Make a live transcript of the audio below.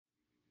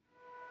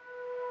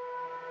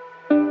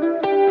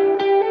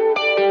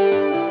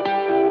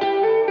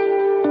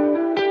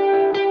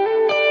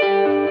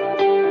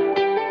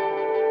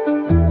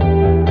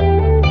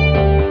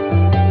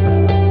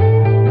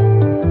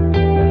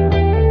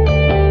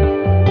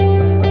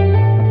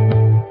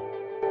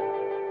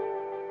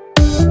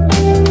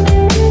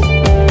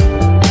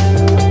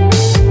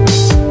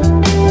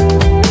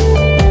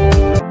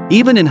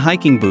Even in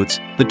hiking boots,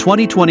 the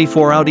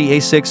 2024 Audi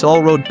A6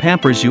 Allroad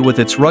pampers you with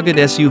its rugged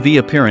SUV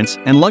appearance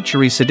and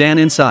luxury sedan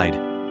inside.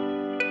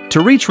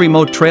 To reach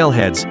remote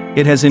trailheads,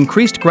 it has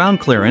increased ground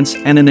clearance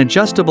and an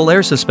adjustable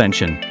air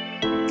suspension.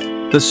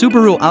 The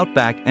Subaru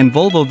Outback and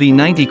Volvo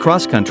V90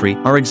 Cross Country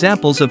are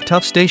examples of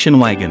tough station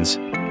wagons.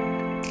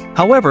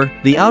 However,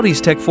 the Audi's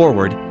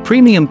tech-forward,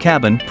 premium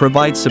cabin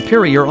provides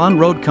superior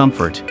on-road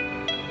comfort.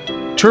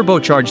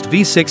 Turbocharged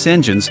V6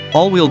 engines,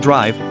 all-wheel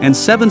drive, and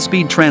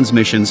 7-speed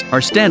transmissions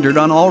are standard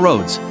on all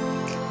roads.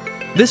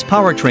 This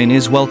powertrain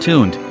is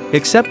well-tuned,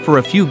 except for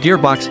a few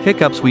gearbox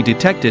hiccups we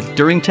detected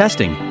during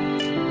testing.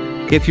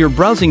 If you're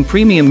browsing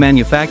premium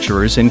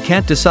manufacturers and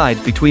can't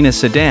decide between a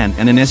sedan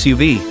and an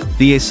SUV,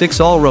 the A6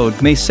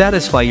 Allroad may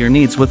satisfy your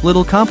needs with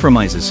little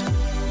compromises.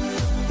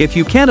 If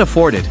you can't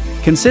afford it,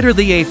 consider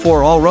the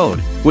A4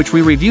 Allroad, which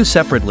we review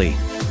separately.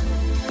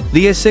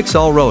 The A6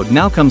 Allroad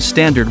now comes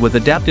standard with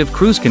adaptive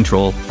cruise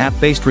control,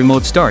 app-based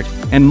remote start,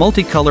 and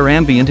multicolor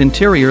ambient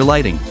interior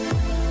lighting.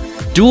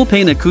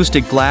 Dual-pane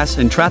acoustic glass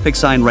and traffic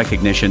sign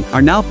recognition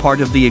are now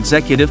part of the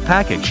executive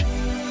package.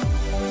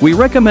 We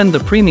recommend the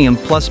Premium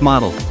Plus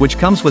model, which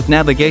comes with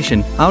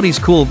navigation, Audi's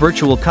cool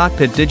virtual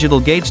cockpit digital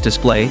gauge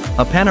display,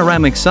 a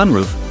panoramic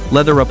sunroof,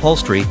 leather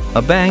upholstery,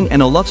 a Bang &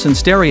 Olufsen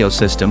stereo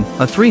system,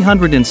 a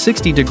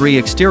 360-degree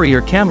exterior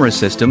camera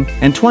system,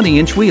 and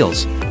 20-inch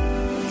wheels.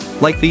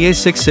 Like the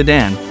A6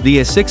 sedan, the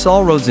A6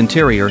 Allroad's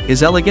interior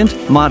is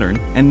elegant, modern,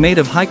 and made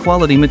of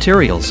high-quality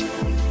materials.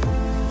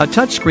 A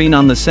touchscreen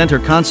on the center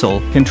console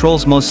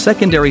controls most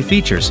secondary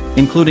features,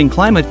 including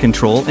climate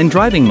control and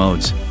driving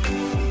modes.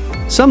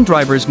 Some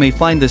drivers may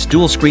find this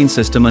dual-screen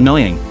system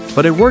annoying,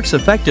 but it works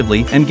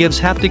effectively and gives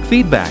haptic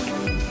feedback.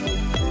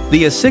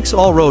 The A6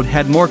 Allroad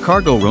had more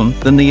cargo room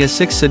than the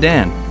A6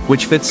 sedan,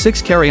 which fits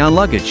 6 carry-on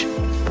luggage.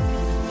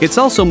 It's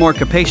also more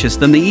capacious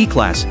than the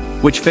E-Class,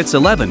 which fits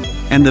 11,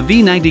 and the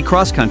V90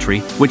 Cross Country,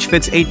 which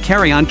fits 8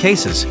 carry-on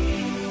cases.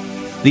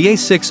 The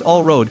A6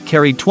 Allroad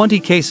carried 20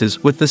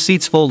 cases with the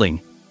seats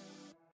folding.